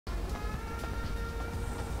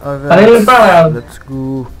Let's go.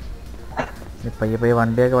 പയ്യെ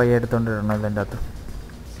വണ്ടിയൊക്കെ വയ്യ എടുത്തോണ്ടിരണം ഇതിൻ്റെ അകത്ത്.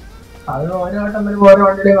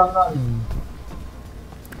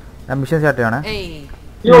 മിഷൻ സ്റ്റാർട്ട് ചെയ്യണേ.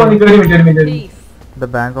 The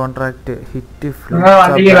bank contract hit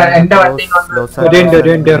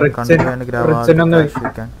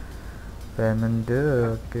payment.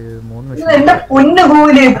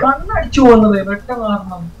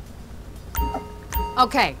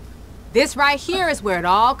 Okay, this right here is where it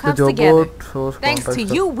all comes together. Thanks to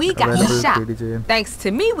you, we got the shop. Thanks to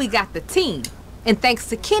me, we got the team. And thanks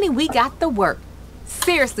to Kenny, we got the work.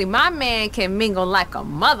 Seriously, my man can mingle like a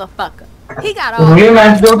motherfucker. He got all the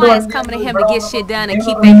clients coming to him to get shit done and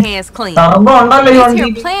keep their hands clean. This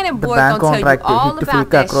here planning board gonna tell you all about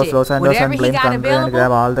that shit. Whatever he got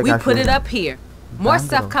available, we put it up here. More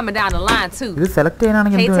stuff coming down the line too.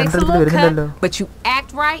 Pay takes a little cut, but you act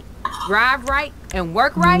right, drive right, and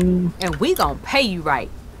work right, and we gonna pay you right.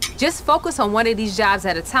 Just focus on one of these jobs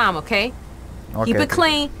at a time, okay? Keep it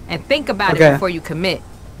clean and think about it before you commit.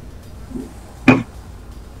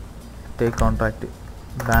 Take contract.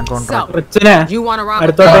 Bank contract. So, you want to rob a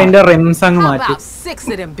bank? How about 6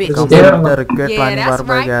 of them bitches? Yeah, that's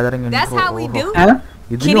right. That's how we do.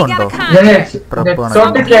 Kenny got a contract.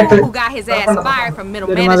 Some people who got his ass fired from middle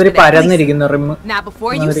management. Now,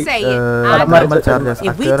 before you say it,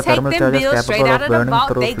 if we take them bills straight out of the vault,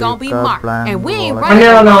 they gonna be marked. And we ain't running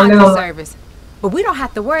a laundry service. But we don't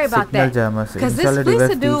have to worry about that. Because this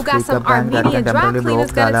Lisa dude got some Armenian dry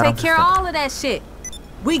cleaners gonna take care of all of that shit.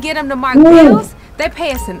 We get them to mark bills. They pay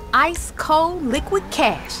us in ice cold liquid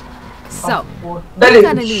cash. So we're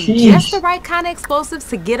gonna need just the right kind of explosives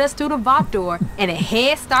to get us through the vault door and a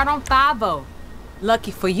head start on 5-0.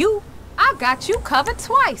 Lucky for you, I got you covered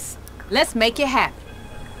twice. Let's make it happen.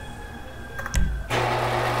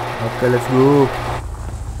 Okay, let's go.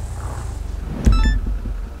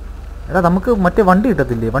 എടാ നമുക്ക് മറ്റേ വണ്ടി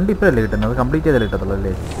കിട്ടത്തില്ലേ? വണ്ടി ഇപ്പോഴല്ലേ കിട്ടുന്നത്? അത് complete ചെയ്തല്ലേ കിട്ടത്തുള്ളൂ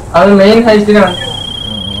അല്ലേ? അത് main ഹൈറ്റിനാണ്.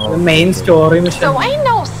 Main story mission. So ain't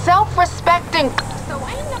no self-respecting.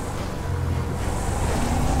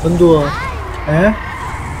 എന്തുവാ?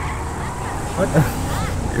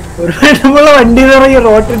 ഒരു നമ്മളെ വണ്ടി ഇറങ്ങി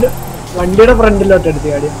റോട്ടിന്റെ വണ്ടിയുടെ ഫ്രണ്ടിലോട്ട് എടുത്ത്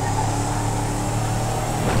കാടി.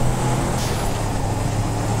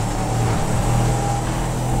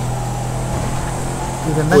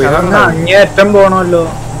 അങ്ങേറ്റം പോണല്ലോ.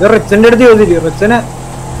 ഇത് റിച്ചന്റെ അടുത്ത് ചോദിച്ചില്ലേ? റിച്ചനെ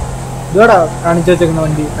ഇതോടാ കാണിച്ചു വെച്ചേക്കുന്ന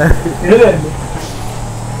വണ്ടി.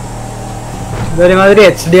 ഇതൊരുമാതിരി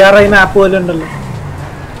HDRI മാപ്പ് പോലെ ഉണ്ടല്ലോ.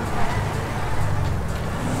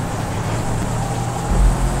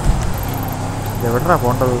 എവിടാ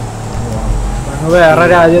പോണ്ടത്? വേറെ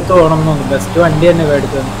രാജ്യത്ത് പോകണം തോന്നുന്നു. ബെസ്റ്റ് വണ്ടി തന്നെ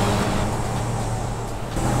മേടിച്ചത്.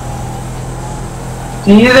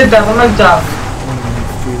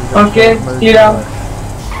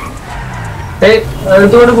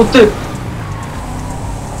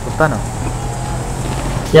 കുത്താനോ?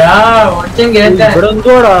 ഇവിടെ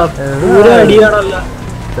എന്തോടാ പൂര അടിയാണല്ലോ.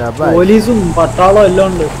 പോലീസും പട്ടാളം എല്ലാം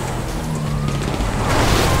ഉണ്ട്.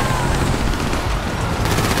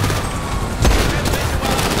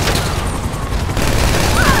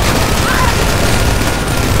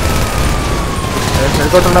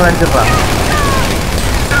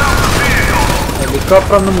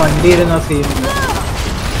 ഹെലികോപ്റ്റർ ഒന്നും വണ്ടി ഇരുന്ന സീൻ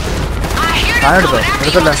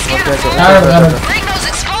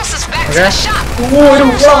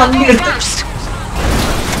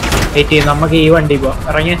നമുക്ക് ഈ വണ്ടി പോ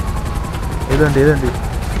ഇറങ്ങിയ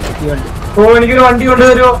എനിക്കൊരു വണ്ടി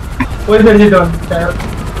കൊണ്ടുവരുമോ?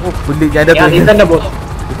 തന്നെ പോ.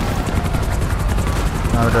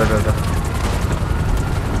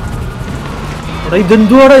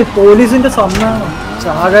 ഇതെന്തുവാടെ പോലീസിന്റെ സമ്മാനം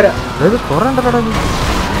ചാകര.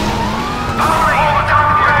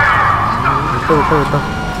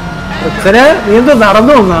 നീ എന്തോ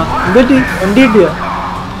നടന്നു പോങ്ങ? എന്തൊട്ടി വണ്ടി കിട്ടിയ?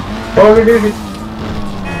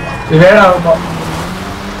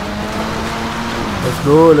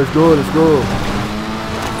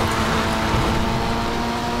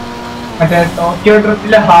 മറ്റേ ടോക്കിയോ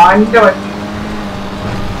ട്രിപ്പിലെ ഹാനിന്റെ വണ്ടി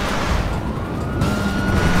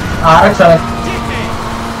RX7.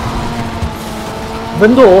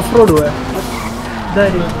 ഇതെന്തോ ഓഫ് റോഡ് പോയ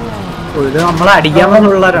ഇത് നമ്മളെ അടിക്കാൻ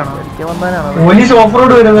വന്നുള്ളവരാണോ? പോലീസ് ഓഫ്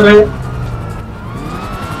റോഡ് വരുന്നത്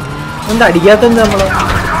എന്താ അടിക്കാത്ത? എന്താ നമ്മള്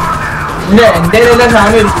ഇല്ല എന്റെ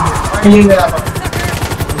സാധനം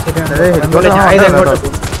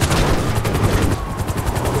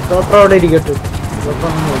അവിടെ ഇരിക്കട്ടെ.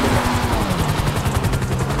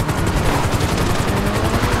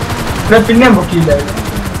 പിന്നെ പൊക്കിയില്ല.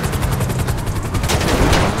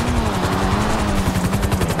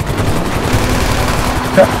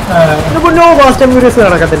 നോ ഫാസ്റ്റ് ആൻഡ് ഫ്യൂരിയസ്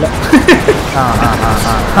നടക്കത്തില്ല.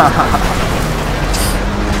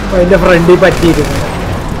 എന്റെ ഫ്രണ്ടിൽ പറ്റിയിരുന്നു.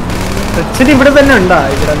 ആക്ച്വലി ഇവിടെ തന്നെ ഉണ്ടാ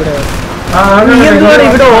ഇവിടെ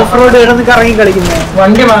ഇവിടെ ഓഫ് റോഡ് കിടന്ന് കറങ്ങി കളിക്കുന്നേ.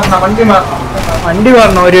 വണ്ടി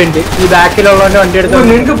മാറണം ഒരു മിനിറ്റ്. ഈ ബാക്കിലുള്ളവന്റെ വണ്ടി എടുത്ത്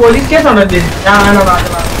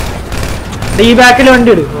ഈ ബാക്കിൽ വണ്ടി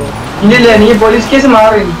എടുക്കും. ഇല്ല നീ പോലീസ് കേസ്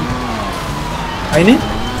മാറി. അതിന്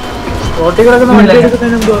റോട്ടിൽ കിടക്കുന്ന വണ്ടി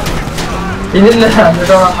എടുക്കുന്നതിന് എന്തോ ഇല്ല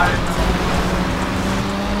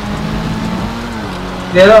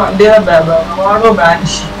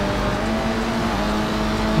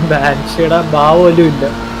ബാൻഷിയുടെ ഭാവോലും ഇല്ല.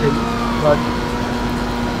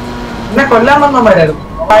 എന്നെ കൊല്ലാൻ വന്നവരായിരുന്നു.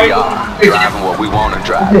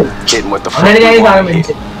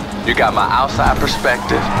 You got my outside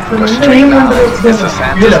perspective, but straight knowledge. It's a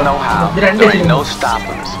Santa's know-how. There ain't no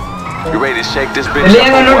stopping us. You ready to shake this bitch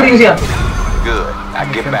up or what? Good. I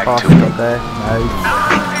get back to it. Okay, nice.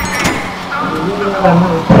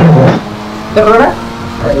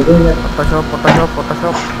 Autoshop.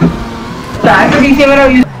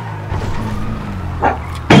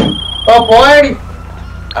 Oh boy!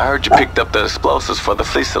 I heard you picked up the explosives for the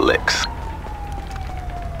Fleece Licks.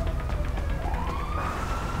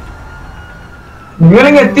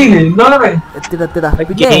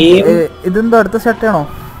 ഇതെന്തോ അടുത്ത set ആണോ?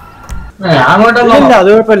 അത്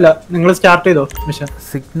കുഴപ്പമില്ല. നിങ്ങൾ start ചെയ്തോ mission.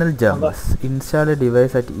 Signal ജാമേഴ്സ് install A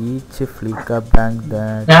device at each ഫ്ലീക്ക bank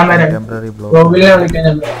temporary block.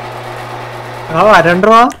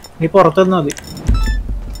 വരണ്ടോ നീ പുറത്തുനിന്ന് മതി.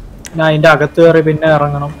 ഞാൻ അതിന്റെ അകത്ത് കയറി പിന്നെ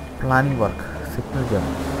ഇറങ്ങണം. Planning work signal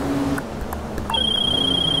ജാമേഴ്സ്.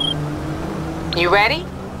 You ready?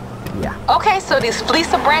 Yeah. Okay, so these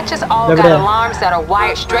fleece of branches all got alarms that are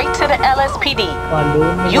wired straight to the LSPD.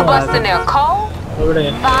 You busting their code?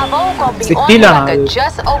 5-0 gonna be on you like a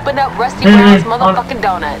just opened up Rusty Brown's motherfucking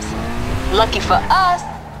donuts. Lucky for us,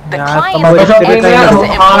 the client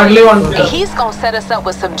and he's gonna set us up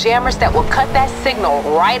with some jammers that will cut that signal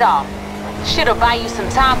right off. Shit'll buy you some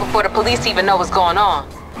time before the police even know what's going on.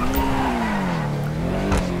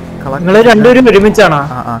 നിങ്ങൾ രണ്ടുപേരും ഒരുമിച്ചാണോ?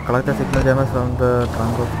 Collect signal ജാമേഴ്സ് from the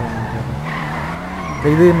trunk of.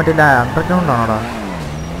 ഇത് മറ്റേ underground ആണോടാ?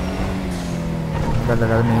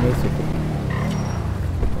 അതല്ല, അത് main city.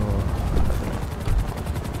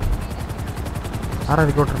 ആരാ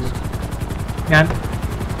റിക്കോർഡറിൽ? ഞാൻ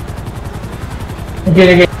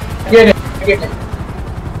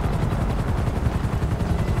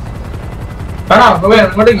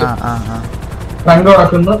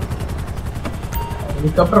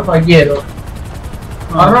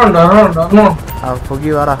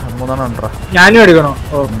ഞാനും എടുക്കണോ?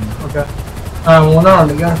 മൂന്നെണ്ണം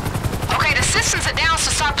ഉണ്ട്. Okay, the systems are down, so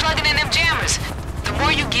start plugging in them jammers. The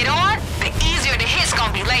more you get on, the easier the hit's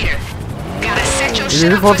gonna be later. Gotta set your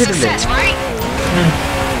shit up for success, right?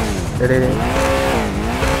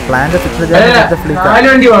 Plant signal ജാമേഴ്സ് ഫ്ലീക്ക.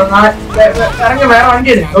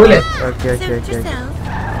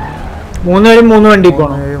 മൂന്നുപേരും മൂന്ന് വണ്ടി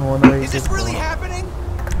പോണം.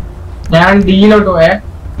 ഞാൻ ഡീലോട്ട് പോയേ.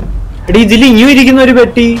 എടി ഇതിൽ ഇനിയും ഇരിക്കുന്ന ഒരു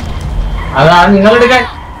പെട്ടി. അതാ നിങ്ങൾ എടുക്കാൻ.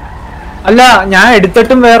 അല്ല, ഞാൻ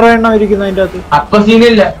എടുത്തിട്ടും വേറെ എണ്ണം ഇരിക്കുന്നു അതിന്റെ അകത്ത്. അപ്പൊ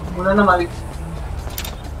സീനില്ല, മൂന്നെണ്ണം മതി.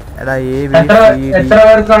 എത്ര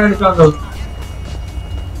പേർക്കാണ് എടുക്കാൻ തോന്നുന്നത്?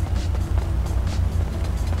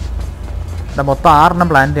 മൊത്തം 6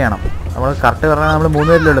 പ്ലാൻ ചെയ്യണം. നമ്മൾ കറക്റ്റ് പറഞ്ഞാൽ നമ്മൾ 3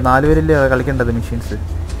 പേരിലേ ഉള്ളൂ, 4 പേരില്ലേ കളിക്കേണ്ടത് മെഷീൻസ്.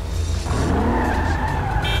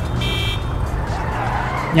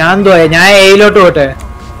 ഞാൻ എയിലോട്ട് പോട്ടെ.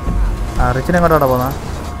 റിച്ചിനെ എങ്ങോട്ടാ പോന്നാ?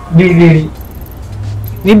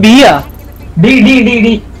 നീ ബിയാ? ഡി.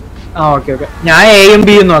 ഓക്കെ. ഞാൻ എയും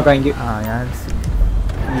ബിയും നോക്കാം എനിക്ക്. ഞാൻ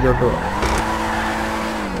സിയിലോട്ട് പോവാം.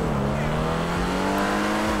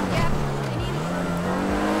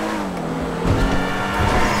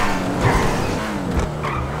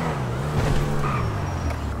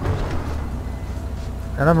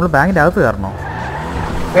 നമ്മള് ബാങ്കിന്റെ അകത്ത് കയറണോ?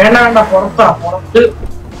 വേണ്ട, പുറത്ത്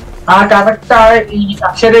ആ കറക്റ്റ് ആ ഈ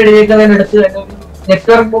അക്ഷരം എഴുതിക്കുന്നതിനടുത്ത്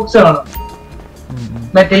നെറ്റ്വർക്ക് ബോക്സ് കാണാം.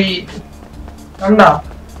 മറ്റേ ഈ കണ്ടാ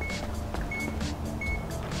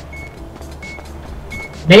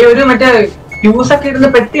ഒരു മറ്റേ ഫ്യൂസ് ഒക്കെ ഇടുന്ന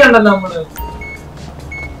പെട്ടി ഉണ്ടല്ലോ നമ്മള്,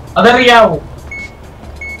 അതറിയാവോ?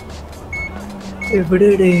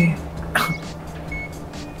 എവിടെ?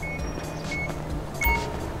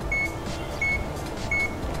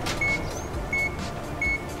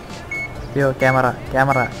 ക്യാമറ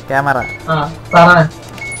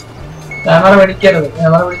പിടിക്കരുത്.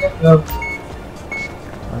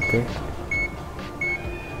 ഓക്കെ.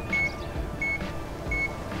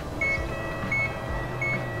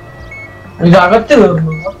 ഇതകത്ത്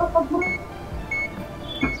കയറുന്നു.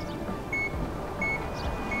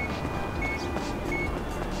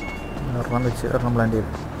 ഒരെണ്ണം വെച്ച് ഒരെണ്ണം ബ്ലെൻഡ് ചെയ്തു.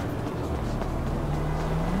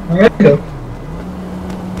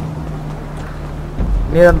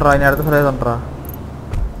 ഇനി ഇതുണ്ടാ, ഇനി അടുത്ത സ്ഥലം ഇതുണ്ടാ.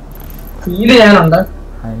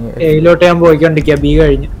 എയിലോട്ട് ഞാൻ പോയിക്കൊണ്ടിരിക്കുക. ബി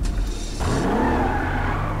കഴിഞ്ഞു.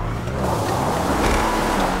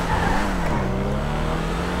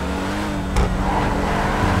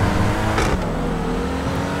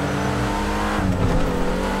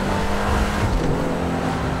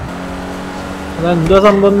 അതെന്തോ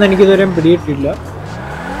സംഭവം എനിക്ക് ഇതുവരെ പിടിയിട്ടില്ല.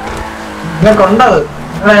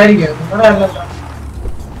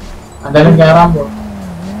 എന്തായാലും കേറാൻ പോകും.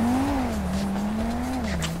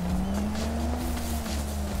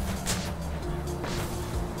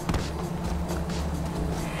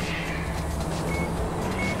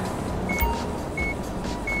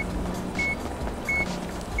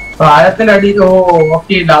 പ്രായത്തിലടി.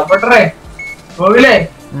 ഓക്കെ ഡബിളേ ഗോവിലേ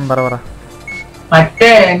മറ്റേ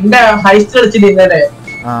എന്റെ ഹൈസ്റ്റ് കളിച്ചില്ല ഇന്നലെ,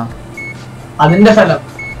 അതിന്റെ സ്ഥലം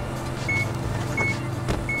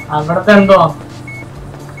അവിടത്തെ എന്തോ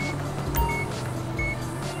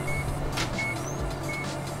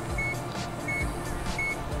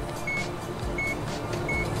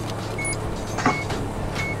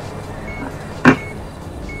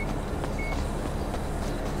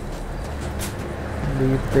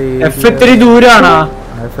F3 ദൂരാണോ?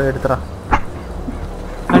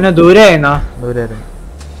 അങ്ങനെ ദൂരെയായിരുന്നോ? ദൂരെയായിരുന്നു.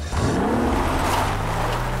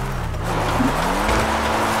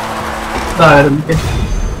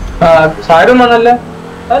 സാരും വന്നല്ലേ?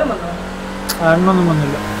 സാറിനൊന്നും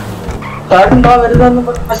വന്നില്ല. സാരുണ്ടോ വരുന്നൊന്നും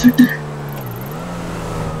ബസ്സിട്ട്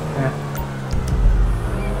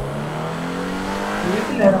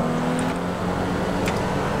വീട്ടിലാണോ?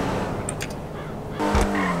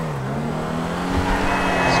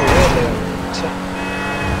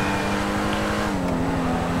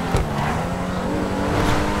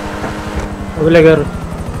 കേറ്.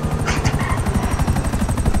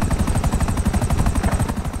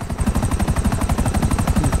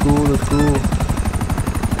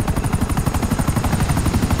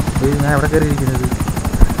 ഞാൻ എവിടെ കയറിയിരിക്കുന്നത്?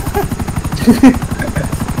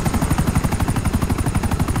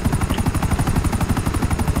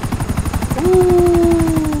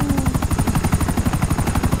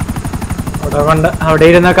 അവിടെ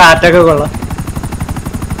ഇരുന്ന കാറ്റൊക്കെ കൊള്ളാം.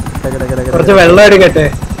 കുറച്ച് വെള്ളം എടുക്കട്ടെ.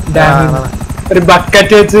 ഒരു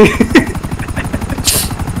ബക്കറ്റ് വെച്ച്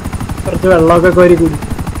കുറച്ച് വെള്ളമൊക്കെ കോരി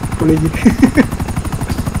കുളിക്ക്.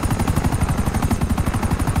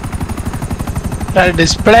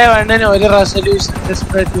 ഡിസ്പ്ലേ വേണ്ടതിന് ഒരു റെസൊല്യൂഷൻ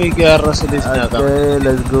ഡിസ്പ്ലേ വേറെ റെസൊല്യൂഷൻ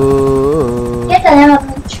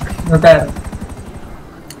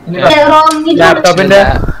ലാപ്ടോപ്പിന്റെ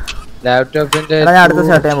ഞാൻ അടുത്ത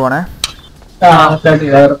സ്റ്റാർട്ട് ചെയ്യാൻ പോണേ.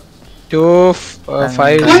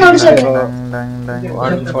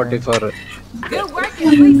 25144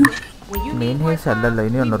 മെയിൻ ഹേസ് അല്ലല്ലോ,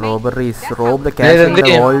 ഇനിയുണ്ട് robberies, Rob the cash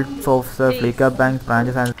volts of ഫ്ലീക്കർ bank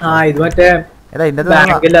branches and ഇത് മറ്റേ എടാ ഇതിന്റെ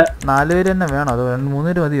 4 പേര് തന്നെ വേണോ അതോ 3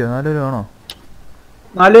 പേര് മതിയോ? 4 പേര് വേണോ?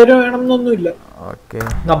 4 പേര് വേണമെന്നൊന്നുമില്ല. ഓക്കെ,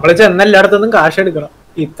 നമ്മള് ചെന്ന എല്ലായിടത്തുനിന്നും കാശ് എടുക്കണം.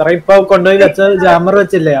 ഇത്ര ഇപ്പൊ കൊണ്ടുപോയി വെച്ച ജാമർ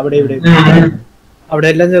വെച്ചില്ലേ അവിടെ ഇവിടെ, അവിടെ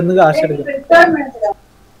എല്ലാം ചെന്ന് കാശ് എടുക്കണം.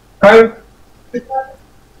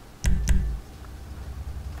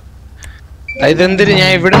 ഇതെന്തിന് ഞാൻ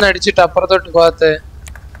ഇവിടുന്ന് അടിച്ചിട്ട് അപ്പുറത്തോട്ട് പോകാത്തെ?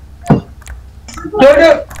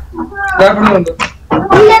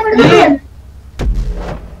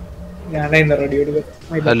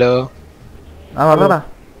 ഹലോ,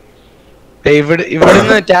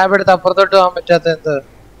 ഇവിടുന്ന് ടാബ് എടുത്ത് അപ്പുറത്തോട്ട് പോകാൻ പറ്റാത്ത എന്താ?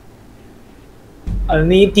 അത്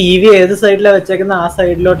നീ ടി വി ഏത് സൈഡിലാ വെച്ചേക്കുന്ന ആ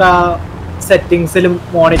സൈഡിലോട്ട് ആ സെറ്റിംഗ്സിലും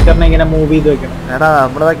മോണിറ്ററിനെ ഇങ്ങനെ മൂവ് ചെയ്ത് വെക്കണം. എടാ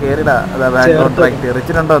നമ്മളതാ കേറിടാ.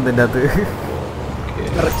 റിച്ചിട്ടുണ്ടോ അതിന്റെ അകത്ത്?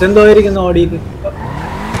 റിച്ചെന്തോയിരിക്കുന്നു ഓടിയിട്ട്.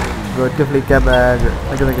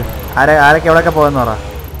 ആരൊക്കെ എവിടെയൊക്കെ പോയെന്ന് പറ.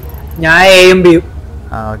 ഞാൻ എയും ബിയും.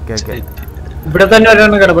 ഓക്കെ ഓക്കെ, ഇവിടെ തന്നെ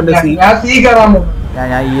ഒരെണ്ണം കിടപ്പുണ്ട്. ഞാൻ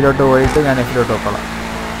ഈയിലോട്ട് പോയിട്ട് ഞാൻ എഫിലോട്ട് വെക്കണം.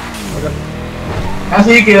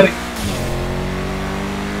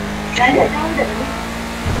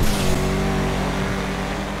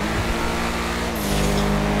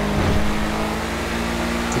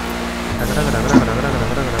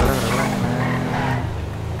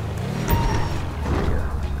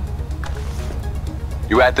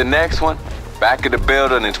 You at the next one? Back of the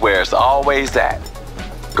building is where it's always at.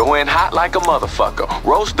 Go in hot like a motherfucker.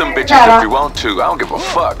 Roast them bitches if you want to. I don't give a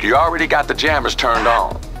fuck. You already got the jammers turned on.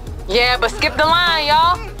 Yeah, but skip the line,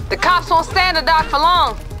 y'all. The cops won't stand the dock for long.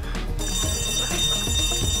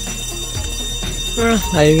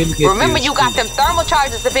 I will get Remember, you got them thermal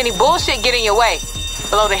charges if any bullshit get in your way.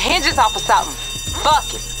 Blow the hinges off of something. Fuck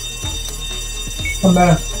it.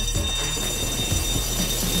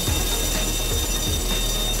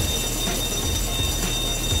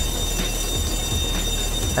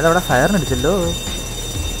 അതവിടെ fire അടിച്ചല്ലോ.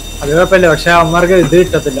 അത് കുഴപ്പമില്ല, പക്ഷെ അമ്മമാർക്ക് ഇത്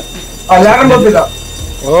കിട്ടത്തില്ല.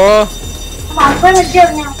 ഓ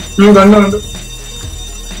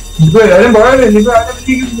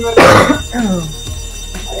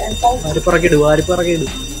വാരിപ്പറക്കിടു.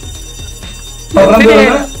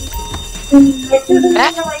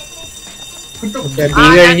 B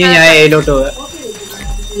കഴിഞ്ഞ് ഞാൻ എയിലോട്ട് പോവാ.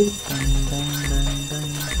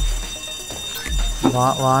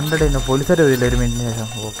 പോലീസുകാർ വരില്ല ഒരു മിനിറ്റിന് ശേഷം.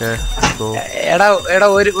 ഓക്കെ എടാ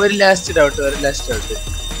ഒരു ലാസ്റ്റ് ഡൗട്ട്.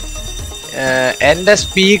 എന്റെ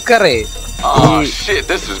സ്പീക്കറേ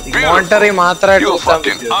മോണിറ്ററി മാത്രമായിട്ട്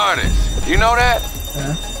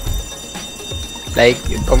ലൈക്ക്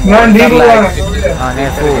ഇപ്പൊ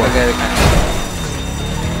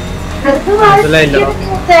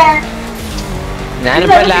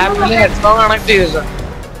ഞാനിപ്പോ ലാപ്പില് ഹെഡ്ഫോൺ കണക്ട് ചെയ്തിട്ടുണ്ട്.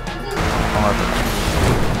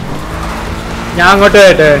 ഞാൻ അങ്ങോട്ട്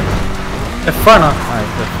പോയിട്ട് എഫാണോ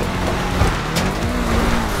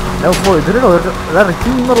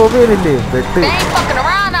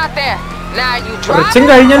റിച്ചും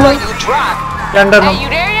കഴിഞ്ഞല്ലോ രണ്ടെണ്ണം.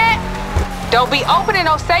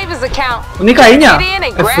 നീ കഴിഞ്ഞാ?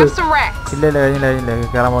 ഇല്ല കഴിഞ്ഞില്ല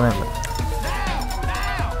കേറാൻ പോകുന്നില്ല.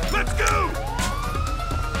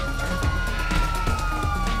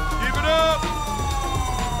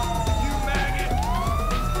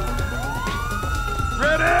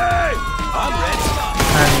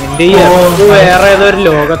 വേറെ ഏതൊരു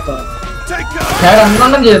ലോകത്താണ്. ഞാൻ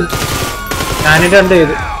 2 ചെയ്തു. ഞാനിത് 2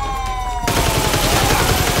 ചെയ്തു.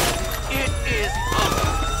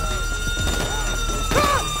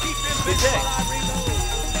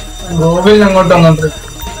 ഗോവിൽ അങ്ങോട്ട് വന്നിട്ട്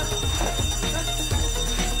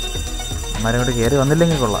അമ്മമാരോട് കേറി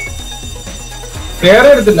വന്നില്ലെങ്കിൽ കൊള്ളാം. കേറി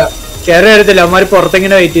എടുത്തില്ല. അവന്മാര്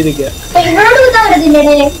പുറത്തെങ്ങനെ വെയിറ്റ് ചെയ്തിരിക്കുക.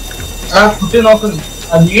 കുട്ടി നോക്കുന്നു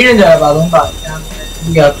വീഴും ചിലപ്പോ, അതുകൊണ്ടാണ്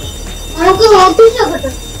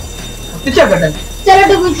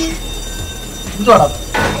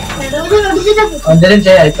എന്തെങ്കിലും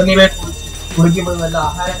ചെയ്യാം. ഇപ്പൊ നീ കുളിക്ക് പോയി നല്ല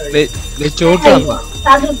ആഹാരം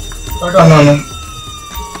വന്നു.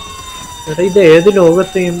 ഇത് ഏത്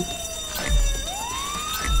ലോകത്തെയും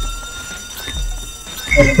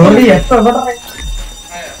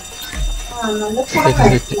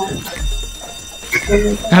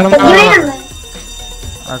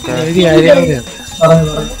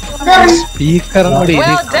speaker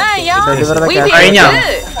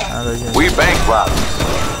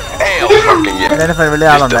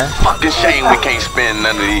fucking shame we can't spend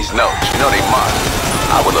none of these notes. You know they mine.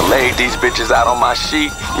 I would have laid these bitches out on my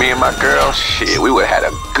sheet. Me and my girl, shit, we would have had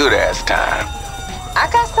a good ass time. I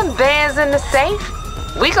got some bands in the safe.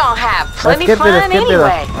 We gon' have plenty fun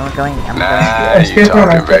anyway. Nah, you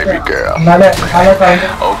talking, baby girl.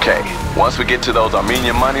 Okay, once we get to those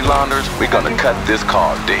Armenian money launderers, we're gonna cut this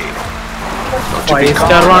call dead. Don't you be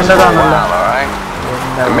calling us for a while, alright?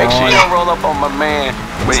 And make sure you don't roll up on my man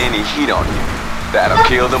with any heat on you. That'll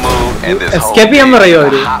kill the mood and this whole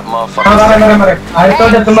hot motherfucker. If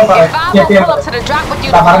I pull up to the drop with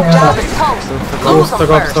you, the whole job is toast. Lose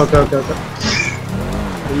them first.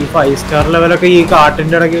 ഈ 5 star ലെവലൊക്കെ ഈ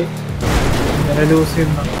കാട്ടിന്റെ ഇടയ്ക്ക് ഇങ്ങനെ loose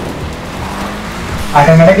ചെയ്യുന്ന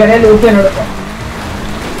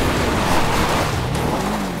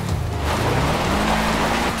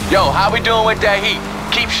Yo, how we doing with that heat?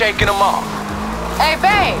 Keep shaking them off. Hey,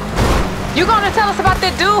 babe, you gonna tell us about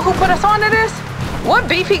that dude who put us onto this? What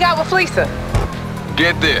beef he got with Fleesa?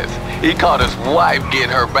 Get this, he caught his wife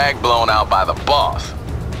getting her back blown out by the boss.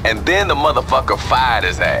 And then the motherfucker fired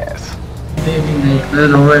his ass.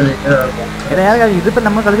 ഇതിപ്പോ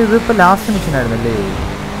നമ്മൾ കളിച്ചത് ഇതിപ്പോ last mission ആയിരുന്നല്ലേ?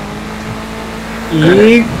 ഈ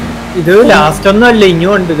ഇത് last ഒന്നും അല്ല,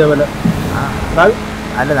 ഇനിയും ഉണ്ട് ഇതേപോലെ.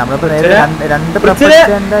 അല്ല നമ്മളിപ്പോ രണ്ട്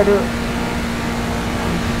പ്രപഞ്ചത്തിന്റെ ഒരു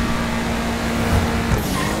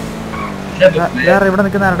ഇവിടെ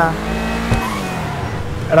നിൽക്കുന്നാരടാ?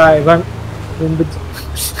 എടാ ഇവൻ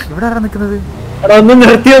ഇവിടെ ആരാ നിക്കുന്നത്? എടാ ഒന്ന്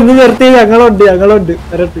നിർത്തി ഞങ്ങളുണ്ട്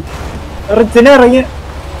ഇറത്തി ഇറച്ചിനെ ഇറങ്ങി.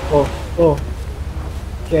 ഓ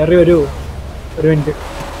കേറി ഒരു മിനിറ്റ്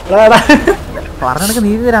പറഞ്ഞ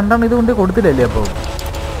നീ 2 ഇത് കൊണ്ട് കൊടുത്തില്ലല്ലേ? അപ്പൊ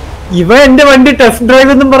ഇവ എന്റെ വണ്ടി ടെസ്റ്റ് ഡ്രൈവ്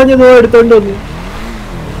എന്നും പറഞ്ഞു എടുത്തോണ്ട് വന്നു.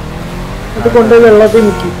 അത് കൊണ്ടുപോയി വെള്ളത്തിൽ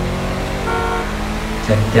മുക്കി.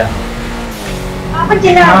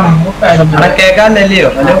 കേക്കാന്നല്ലയോ?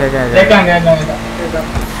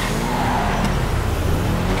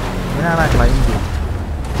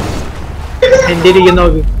 എന്റെ ഇരിക്കുന്ന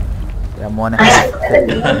നോക്ക് മോനെ.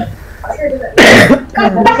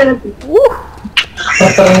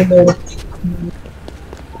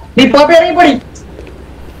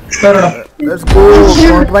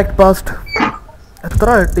 എത്ര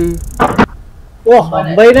കിട്ടി? ഓ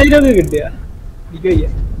 50,000 ഒക്കെ കിട്ടിയ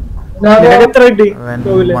എത്ര കിട്ടി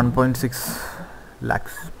 1.6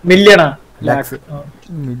 lakhs മില്യണാ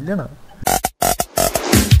മില്യണോ